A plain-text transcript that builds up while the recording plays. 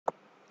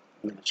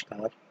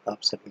नमस्कार आप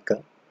सभी का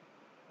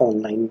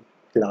ऑनलाइन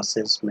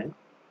क्लासेस में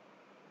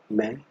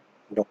मैं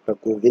डॉक्टर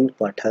गोविंद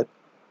पाठक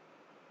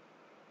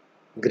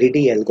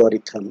ग्रीडी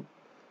एल्गोरिथम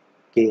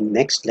के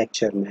नेक्स्ट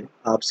लेक्चर में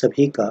आप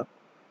सभी का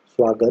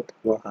स्वागत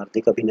व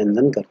हार्दिक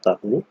अभिनंदन करता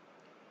हूँ।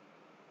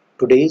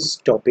 Today's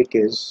topic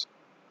is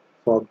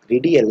for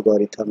greedy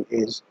algorithm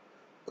is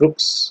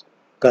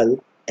क्रुक्सकल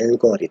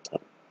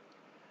algorithm.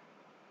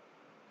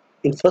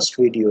 In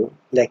first video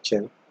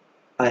lecture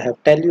I have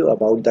tell you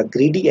about the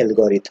greedy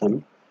algorithm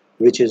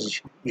which is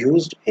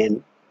used in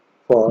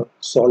for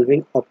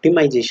solving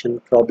optimization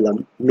problem,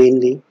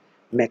 mainly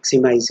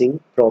maximizing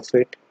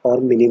profit or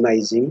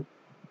minimizing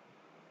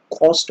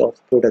cost of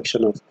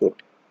production of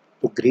good।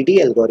 तो greedy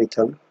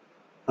algorithm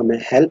हमें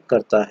help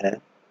करता है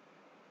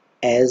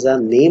as a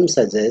name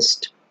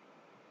suggest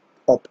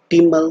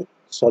optimal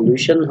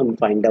solution हम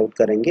find out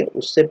करेंगे,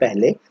 उससे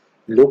पहले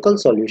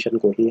local solution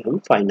को ही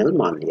हम final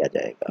मान लिया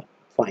जाएगा,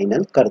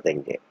 final कर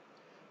देंगे।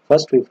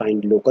 First we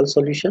find local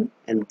solution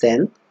and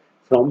then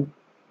from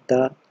the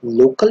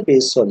local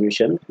based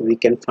solution we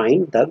can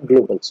find the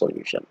global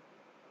solution।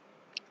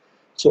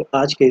 So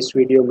आज के इस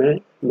वीडियो में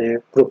मैं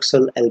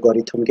क्रुक्सल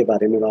एल्गोरिथम के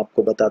बारे में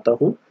आपको बताता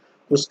हूँ।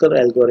 क्रुक्सल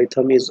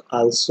algorithm is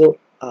also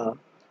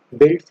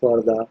built for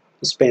the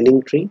spanning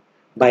tree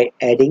by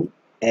adding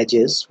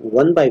edges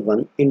one by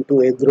one into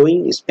a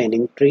growing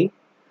spanning tree।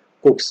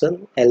 Kruskal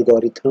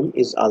algorithm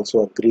is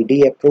also a greedy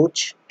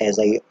approach as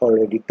I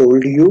already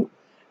told you,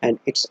 and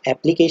its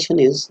application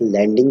is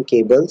landing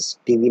cables,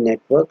 TV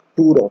network,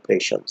 tour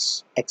operations,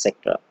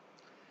 etc।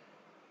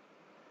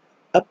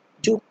 अब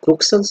जो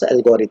क्रुक्सल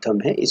algorithm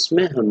है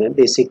इसमें हमें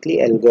basically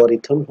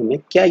algorithm हमें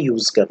क्या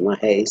use करना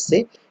है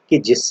इससे कि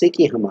जिससे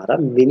कि हमारा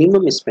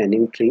मिनिमम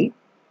स्पैनिंग ट्री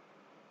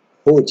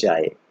हो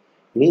जाए।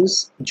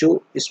 मीन्स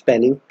जो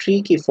स्पैनिंग ट्री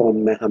की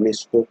फॉर्म में हम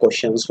इसको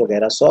क्वेश्चंस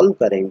वगैरह सॉल्व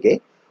करेंगे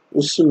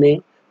उसमें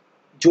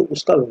जो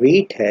उसका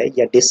वेट है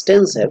या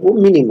डिस्टेंस है वो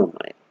मिनिमम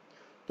आए।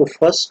 तो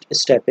first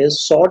step is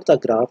sort the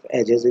graph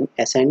edges in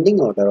ascending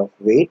order of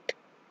weight,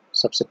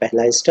 सबसे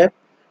पहला step.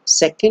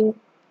 Second,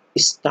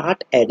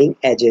 start adding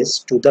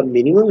edges to the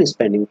minimum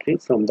spanning tree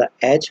from the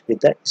age with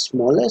the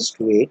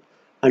smallest wait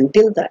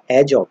until the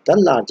age of the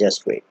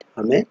largest wait.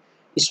 हमें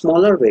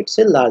smaller wait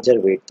से larger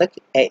wait तक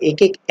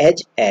एक एक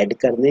as add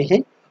करने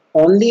हैं।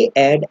 Only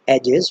add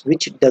edges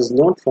which does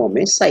not form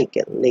A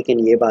cycle, लेकिन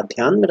ये बात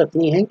ध्यान में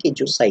रखनी है कि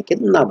जो साइकिल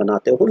ना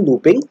बनाते हो,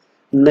 लूपिंग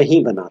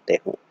नहीं बनाते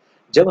हो।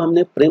 जब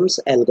हमने प्रिम्स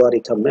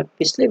एल्गोरिथम में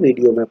पिछले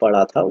वीडियो में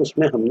पढ़ा था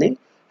उसमें हमने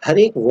हर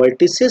एक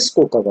वर्टिसेस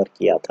को कवर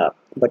किया था,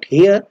 but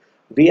here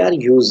we are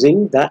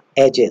using the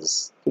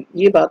edges. तो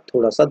ये बात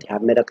थोड़ा सा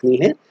ध्यान में रखनी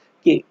है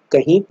कि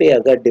कहीं पे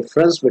अगर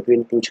डिफरेंस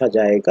बिटवीन पूछा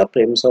जाएगा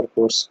प्रिम्स और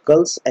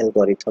क्रुक्सकल्स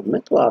एल्गोरिथम में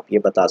तो आप ये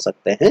बता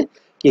सकते हैं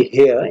कि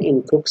here in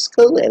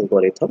Kruskal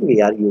algorithm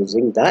we are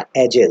using the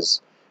edges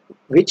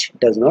which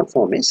does not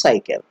form a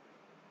cycle,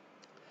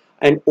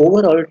 and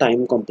overall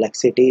time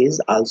complexity is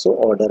also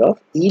order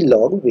of e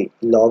log v।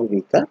 log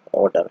v का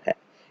ऑर्डर है।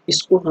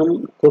 इसको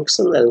हम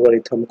Kruskal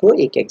algorithm को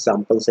एक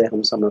example से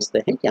हम समझते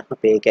हैं। यहाँ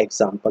पे एक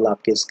एग्जांपल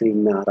आपके स्क्रीन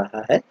में आ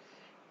रहा है।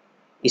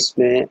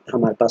 इसमें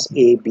हमारे पास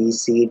a b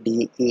c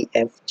d e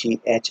f g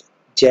h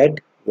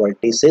z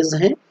vertices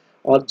हैं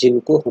और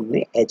जिनको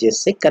हमने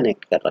एजेस से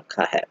कनेक्ट कर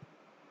रखा है।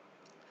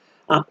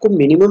 आपको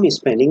मिनिमम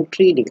स्पैनिंग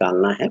ट्री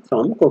निकालना है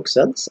फ्रॉम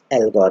क्रुक्सल्स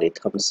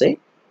एल्गोरिथम से,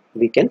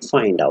 वी कैन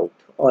फाइंड आउट,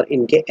 और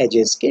इनके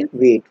एजेस के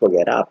वेट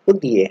वगैरह आपको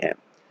दिए हैं।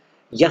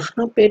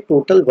 यहाँ पे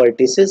टोटल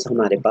वर्टिसेस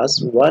हमारे पास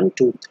 1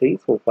 2 3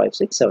 4 5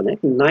 6 7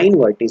 8 9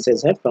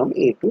 वर्टिसेस है फ्रॉम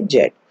ए टू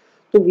जेड।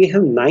 तो we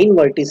have 9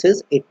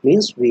 vertices, it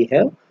means we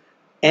have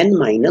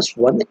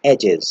n-1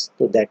 edges,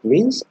 तो that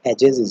means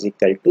edges is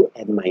equal to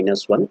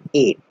n-1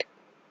 8।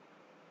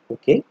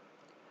 Okay,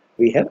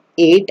 we have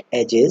 8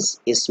 edges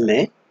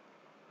इसमें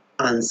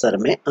आंसर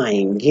में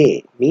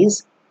आएंगे।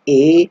 मीन्स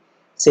ए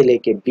से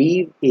लेके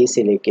बी, ए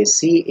से लेके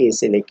सी, ए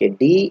से लेके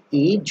डी,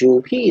 ई, जो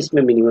भी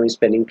इसमें मिनिमम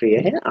स्पैनिंग ट्री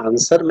है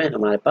आंसर में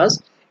हमारे पास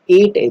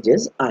 8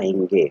 एजेस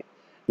आएंगे।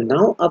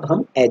 नाउ अब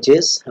हम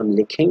एजेस हम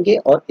लिखेंगे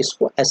और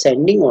इसको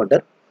असेंडिंग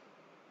ऑर्डर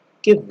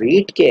के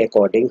वेट के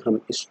अकॉर्डिंग हम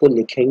इसको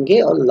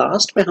लिखेंगे और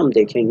लास्ट में हम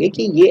देखेंगे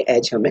कि ये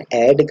एज हमें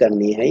ऐड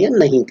करनी है या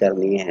नहीं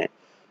करनी है।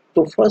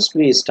 तो first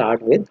we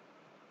start with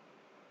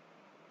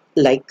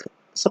like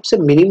सबसे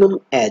मिनिमम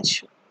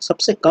एज,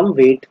 सबसे कम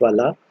वेट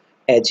वाला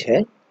एज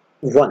है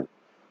 1।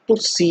 तो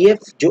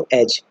CF जो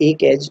एज,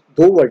 एक एज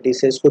दो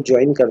वर्टिसेस को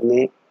ज्वाइन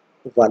करने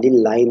वाली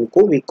लाइन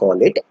को we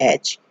call it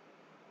as.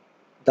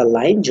 The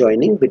line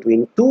joining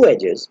between two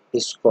edges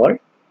is called,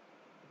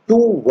 two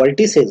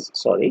vertices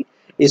sorry,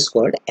 is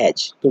called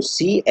as. तो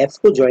CF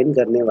को ज्वाइन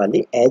करने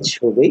वाली एज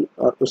हो गई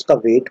और उसका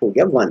वेट हो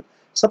गया 1,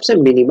 सबसे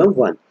मिनिमम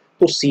 1।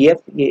 तो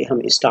CF ये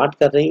हम स्टार्ट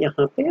कर रहे हैं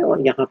यहाँ पे,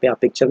 और यहाँ पे आप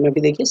पिक्चर में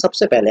भी देखिए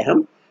सबसे पहले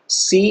हम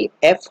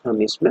CF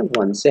हम इसमें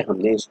 1 से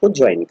हमने इसको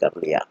ज्वाइन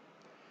कर लिया।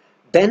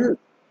 देन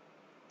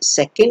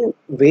सेकेंड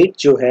वेट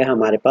जो है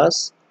हमारे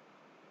पास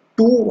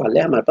 2 वाले,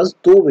 हमारे पास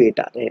 2 वेट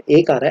आ रहे हैं,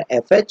 एक आ रहा है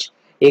FH,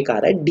 एक आ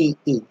रहा है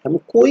DE। हम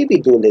कोई भी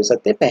 2 ले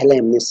सकते हैं। पहले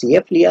हमने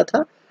CF लिया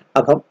था,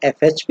 अब हम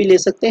FH भी ले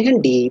सकते हैं,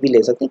 DE भी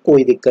ले सकते हैं,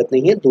 कोई दिक्कत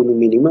नहीं है, दोनों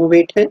मिनिमम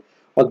वेट है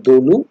और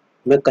दोनों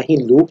में कहीं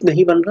लूप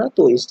नहीं बन रहा,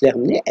 तो इसलिए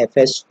हमने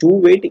FH2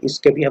 वेट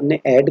इसके भी हमने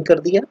ऐड कर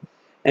दिया।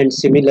 एंड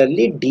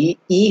सिमिलरली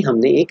DE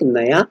हमने एक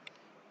नया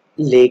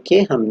लेके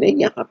हमने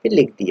यहाँ पे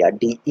लिख दिया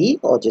DE,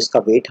 और जिसका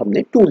वेट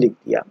हमने 2 लिख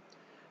दिया।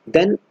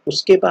 देन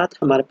उसके बाद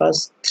हमारे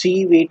पास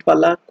 3 वेट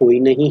वाला कोई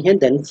नहीं है।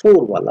 देन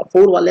 4 वाला,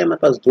 4 वाले हमारे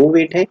पास 2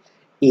 वेट है,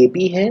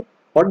 AB है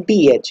और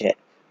DH है।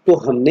 तो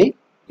हमने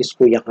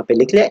इसको यहाँ पे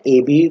लिख लिया,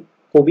 AB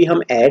को भी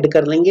हम ऐड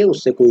कर लेंगे,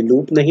 उससे कोई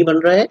लूप नहीं बन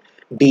रहा है।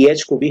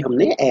 DH को भी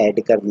हमने ऐड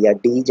कर लिया,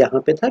 D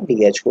जहाँ पे था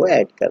DH को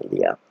ऐड कर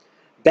लिया।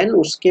 देन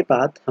उसके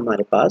बाद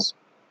हमारे पास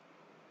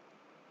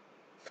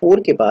 4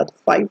 के बाद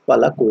 5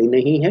 वाला कोई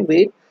नहीं है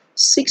वेट,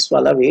 6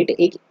 वाला वेट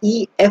एक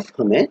EF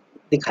हमें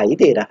दिखाई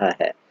दे रहा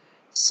है,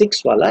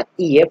 6 वाला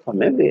EF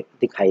हमें वेट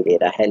दिखाई दे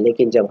रहा है।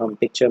 लेकिन जब हम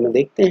पिक्चर में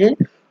देखते हैं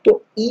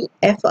तो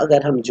EF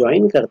अगर हम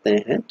ज्वाइन करते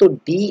हैं तो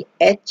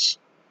DH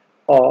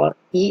और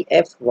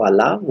EF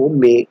वाला वो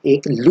में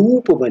एक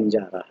लूप बन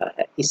जा रहा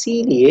है,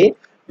 इसीलिए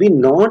वी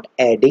नॉट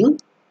एडिंग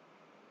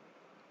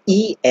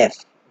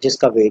EF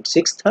जिसका वेट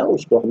 6 था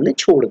उसको हमने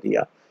छोड़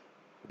दिया,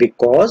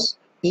 बिकॉज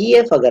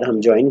EF अगर हम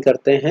ज्वाइन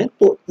करते हैं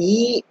तो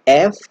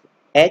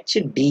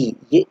EFHD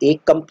ये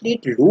एक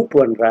कंप्लीट लूप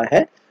बन रहा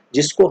है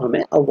जिसको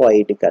हमें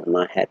अवॉइड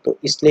करना है, तो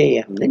इसलिए ये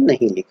हमने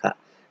नहीं लिखा।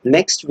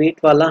 नेक्स्ट वेट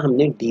वाला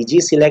हमने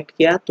DG सिलेक्ट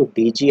किया, तो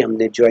DG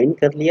हमने ज्वाइन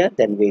कर लिया,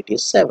 then wait is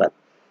 7।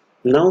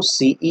 Now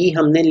CE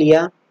हमने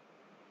लिया,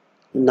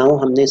 नाउ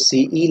हमने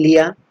CE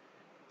लिया,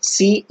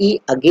 CE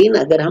अगेन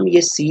अगर हम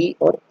ये C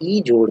और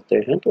E जोड़ते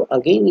हैं तो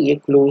अगेन ये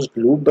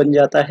क्लोज्ड लूप बन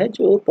जाता है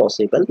जो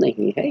पॉसिबल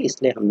नहीं है,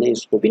 इसलिए हमने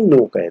इसको भी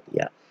नो कह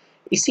दिया।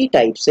 इसी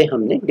टाइप से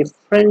हमने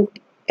डिफरेंट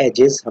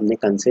एजेस हमने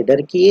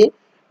कंसिडर किए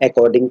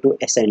according to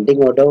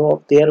ascending order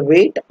of their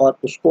wait, और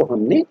उसको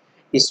हमने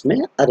इसमें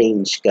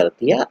अरेंज कर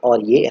दिया,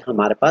 और ये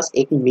हमारे पास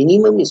एक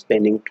minimum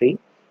spanning tree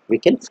we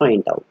can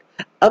find out.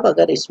 अब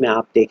अगर इसमें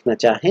आप देखना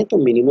चाहें तो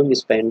मिनिमम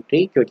स्पैनिंग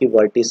ट्री, क्योंकि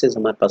वर्टिसेस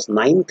हमारे पास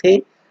 9 थे,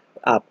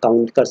 आप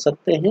काउंट कर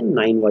सकते हैं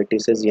 9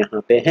 वर्टिसेस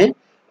यहाँ पे हैं,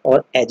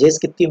 और एजेस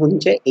कितनी होनी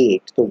चाहिए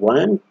 8, तो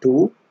 1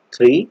 2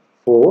 3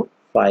 4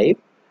 5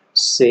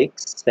 6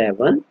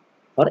 7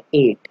 और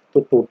 8, तो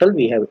total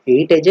we have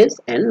 8 ages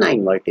and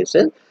 9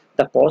 vertices.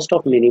 The cost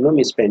of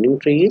minimum spanning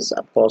tree is,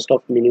 अब cost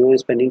of minimum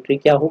spanning tree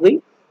क्या हो गई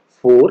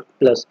 4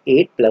 +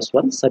 8 +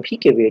 1, सभी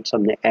के वेट्स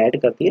हमने ऐड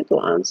कर दिए, तो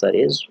answer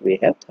is we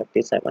have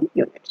 37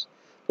 units.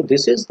 तो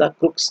this is the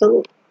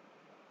क्रुक्सल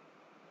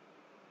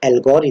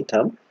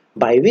algorithm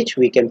by which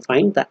we can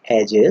find the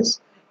edges.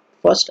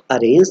 First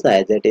arrange the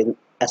edges in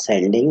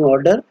ascending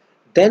order,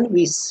 then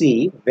we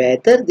see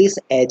whether this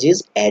edge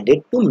is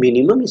added to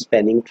minimum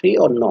spanning tree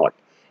or not.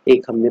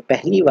 एक हमने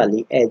पहली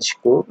वाली as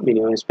को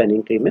minimum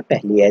spanning tree में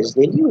पहली as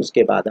ले ली,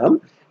 उसके बाद हम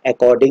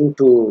अकॉर्डिंग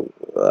टू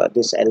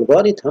दिस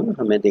एल्गोरिथम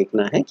हमें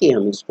देखना है कि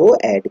हम इसको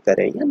ऐड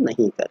करें या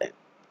नहीं करें।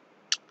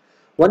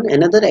 One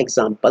another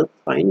example,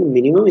 find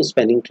minimum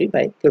spanning tree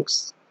bye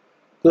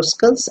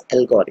Kruskal's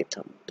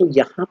algorithm. तो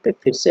यहाँ पे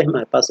फिर से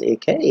हमारे पास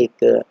एक है,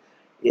 एक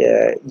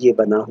ये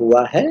बना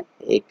हुआ है,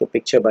 एक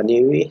पिक्चर बनी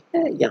हुई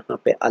है,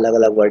 यहाँ पे अलग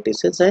अलग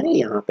वर्टिसेस हैं,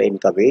 यहाँ पे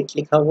इनका वेट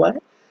लिखा हुआ है।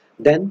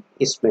 देन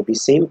इसमें भी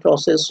सेम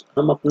प्रोसेस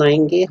हम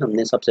अपनाएंगे।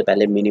 हमने सबसे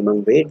पहले मिनिमम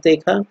वेट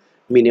देखा,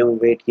 मिनिमम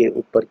वेट के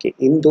ऊपर के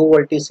इन 2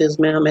 वर्टिसेस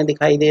में हमें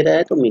दिखाई दे रहा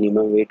है, तो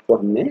मिनिमम वेट को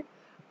हमने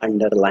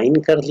अंडरलाइन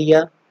कर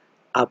लिया।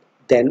 अब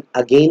देन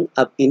अगेन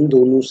अब इन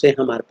दोनों से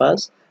हमारे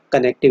पास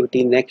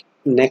कनेक्टिविटी,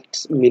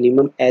 नेक्स्ट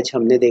मिनिमम एज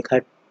हमने देखा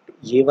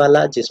ये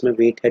वाला जिसमें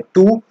वेट है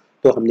 2,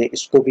 तो हमने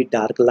इसको भी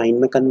डार्क लाइन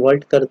में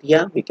कन्वर्ट कर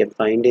दिया, we can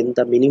find in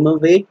the minimum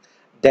weight.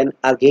 Then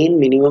again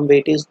minimum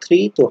weight is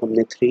 3, तो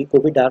हमने 3 को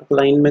भी डार्क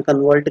लाइन में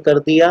कन्वर्ट कर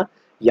दिया,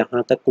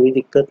 यहाँ तक कोई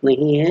दिक्कत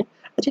नहीं है।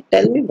 अच्छा,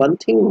 tell me one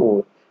thing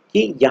more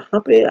कि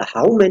यहाँ पे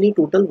how many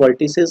total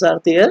vertices are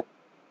there?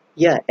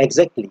 या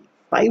एग्जैक्टली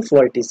 5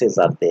 वर्टिसेस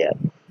आर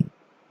देयर,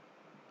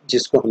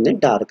 जिसको हमने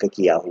डार्क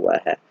किया हुआ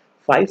है।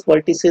 5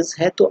 वर्टिसेस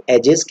है, तो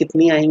एजेस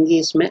कितनी आएंगी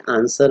इसमें?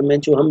 आंसर में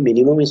जो हम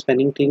मिनिमम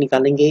स्पैनिंग ट्री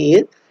निकालेंगे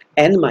ये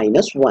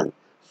n-1।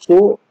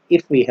 So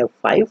if we have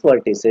 5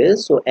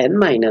 vertices, so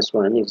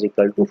n-1 is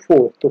equal to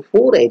 4, तो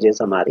 4 एजेस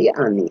हमारी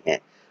आनी है।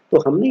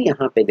 तो हमने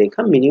यहाँ पे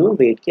देखा मिनिमम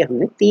वेट के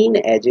हमने 3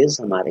 एजेस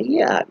हमारे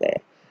ये आ गए।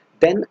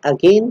 देन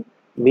अगेन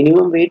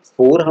मिनिमम वेट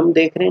 4 हम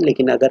देख रहे हैं,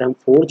 लेकिन अगर हम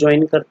 4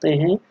 ज्वाइन करते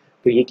हैं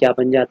तो ये क्या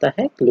बन जाता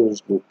है?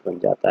 क्लोज लूप बन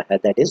जाता है,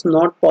 that is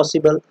not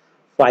possible.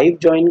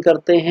 5 join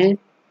करते हैं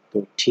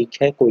तो ठीक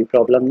है, कोई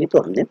प्रॉब्लम नहीं, तो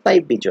हमने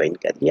 5 भी ज्वाइन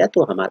कर लिया,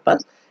 तो हमारे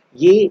पास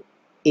ये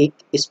एक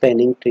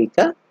स्पैनिंग ट्री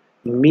का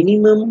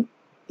मिनिमम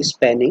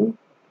स्पैनिंग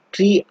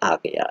ट्री आ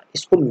गया।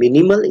 इसको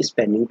मिनिमल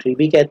स्पैनिंग ट्री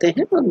भी कहते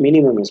हैं और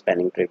मिनिमम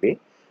स्पैनिंग ट्री भी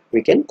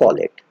वी कैन कॉल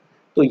इट।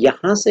 तो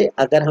यहाँ से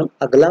अगर हम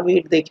अगला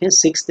वेट देखें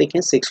 6 देखें,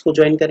 6 को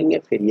ज्वाइन करेंगे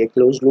फिर ये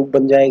क्लोज लूप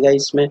बन जाएगा,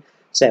 इसमें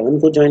 7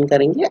 को ज्वाइन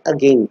करेंगे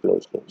अगेन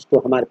क्लोज लूप, तो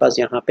हमारे पास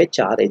यहाँ पे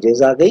 4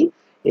 एजेस आ गई।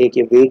 एक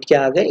ये वेट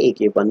क्या आ गया,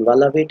 एक ये 1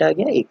 वाला वेट आ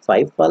गया, एक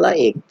 5 वाला,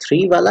 एक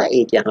 3 वाला,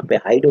 एक यहाँ पे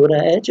हाइड हो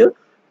रहा है जो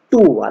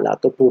 2 वाला।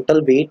 तो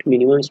total weight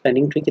minimum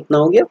spanning tree कितना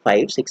हो गया?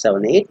 5 6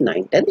 7 8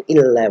 9 10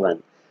 11।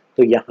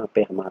 तो यहाँ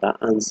पे हमारा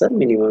आंसर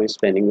मिनिमम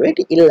स्पेनिंग वेट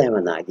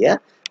 11 आ गया।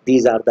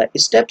 These are the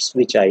steps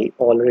which I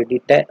already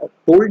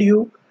told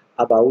you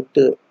about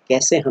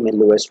कैसे हमें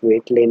लोएस्ट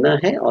वेट लेना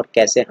है और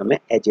कैसे हमें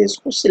एजेस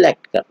को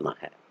सिलेक्ट करना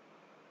है।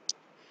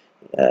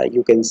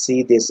 You can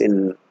see this in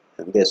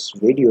this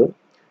video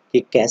कि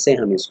कैसे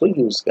हम इसको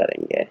यूज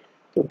करेंगे।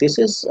 तो this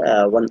is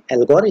one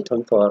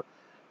algorithm for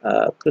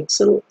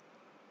Kruskal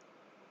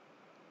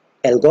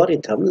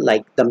algorithm,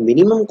 like the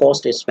minimum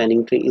cost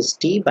spanning tree is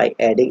t by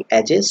adding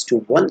edges to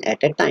one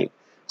at a time.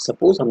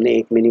 Suppose हमने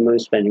एक minimum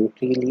spanning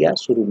tree लिया,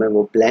 शुरू में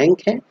वो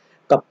blank है,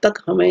 कब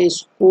तक हमें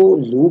इसको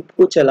loop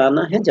को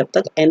चलाना है, जब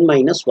तक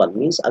n-1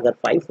 मीन्स अगर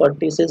 5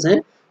 vertices हैं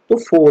तो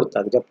 4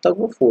 तक, जब तक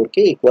वो 4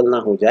 के इक्वल ना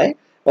हो जाए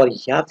और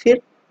या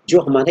फिर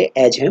जो हमारे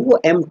एज हैं वो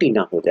empty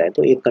ना हो जाए।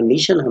 तो एक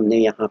कंडीशन हमने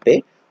यहाँ पे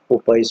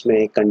ऊपर इसमें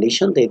एक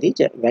condition they the,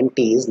 when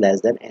t is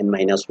less than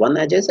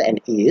n-1 edges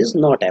and e is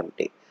not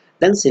empty.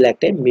 Then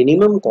select a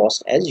minimum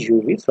cost as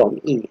UV from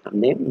E.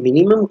 हमने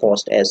minimum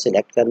cost as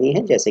select करनी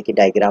है, जैसे कि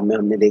डायग्राम में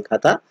हमने देखा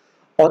था,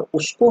 और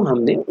उसको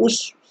हमने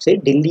उससे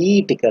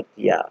डिलीट कर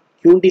दिया।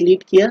 क्यों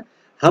डिलीट किया?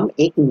 हम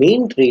एक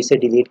मेन ट्री से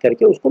डिलीट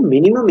करके उसको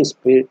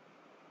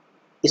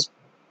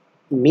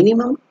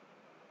मिनिमम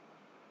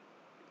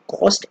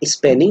कॉस्ट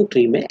स्पेनिंग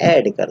ट्री में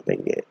ऐड कर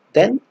देंगे।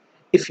 Then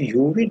if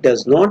UV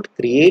does not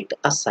create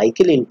a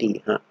cycle in T,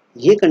 हाँ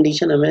ये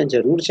कंडीशन हमें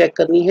जरूर चेक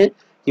करनी है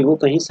कि वो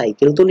कहीं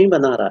साइकिल तो नहीं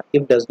बना रहा।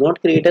 If does not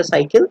create a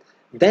cycle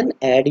then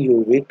add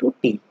UV to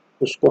T,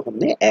 उसको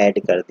हमने ऐड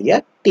कर दिया,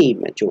 टी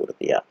में जोड़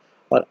दिया,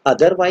 और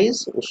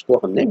अदरवाइज उसको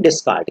हमने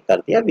डिस्कार्ड कर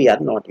दिया, we are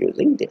not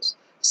using this.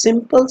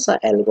 Simple सा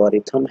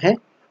एल्गोरिथम है,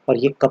 और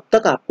ये कब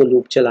तक आपको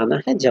लूप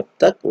चलाना है? जब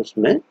तक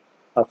उसमें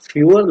a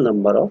fewer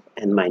number of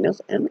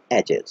n-n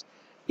edges.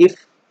 If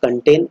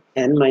contain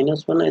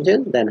n-1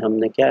 edges, then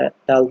हमने क्या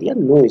डाल दिया?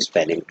 No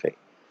spanning tree.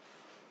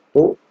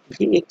 तो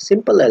ये एक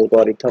सिंपल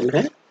एल्गोरिथम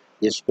है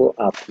जिसको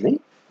आपने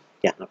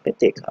यहाँ पे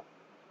देखा।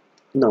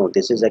 Now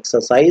this is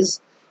exercise.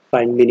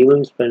 Find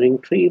minimum spanning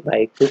tree by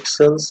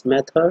Kruskal's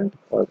method,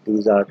 or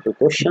these are two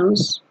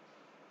questions.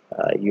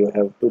 You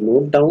have to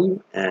note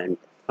down and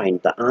find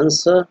the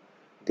answer.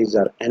 These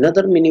are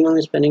another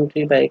minimum spanning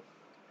tree by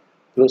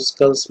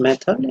Kruskal's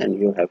method, and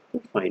you have to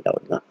find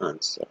out the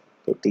answer.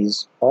 So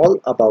these all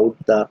about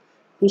the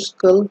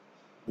Kruskal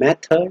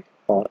method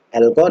और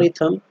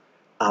algorithm.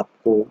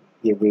 आपको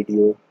ये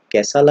video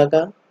कैसा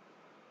लगा,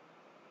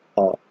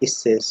 और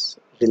इससे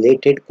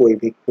related कोई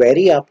भी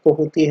query आपको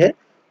होती है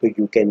तो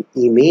you can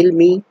email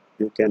me,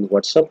 you can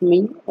WhatsApp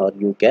me, और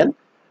you can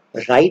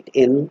write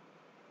in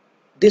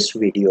this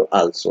video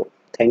also.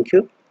 Thank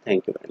you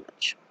very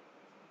much.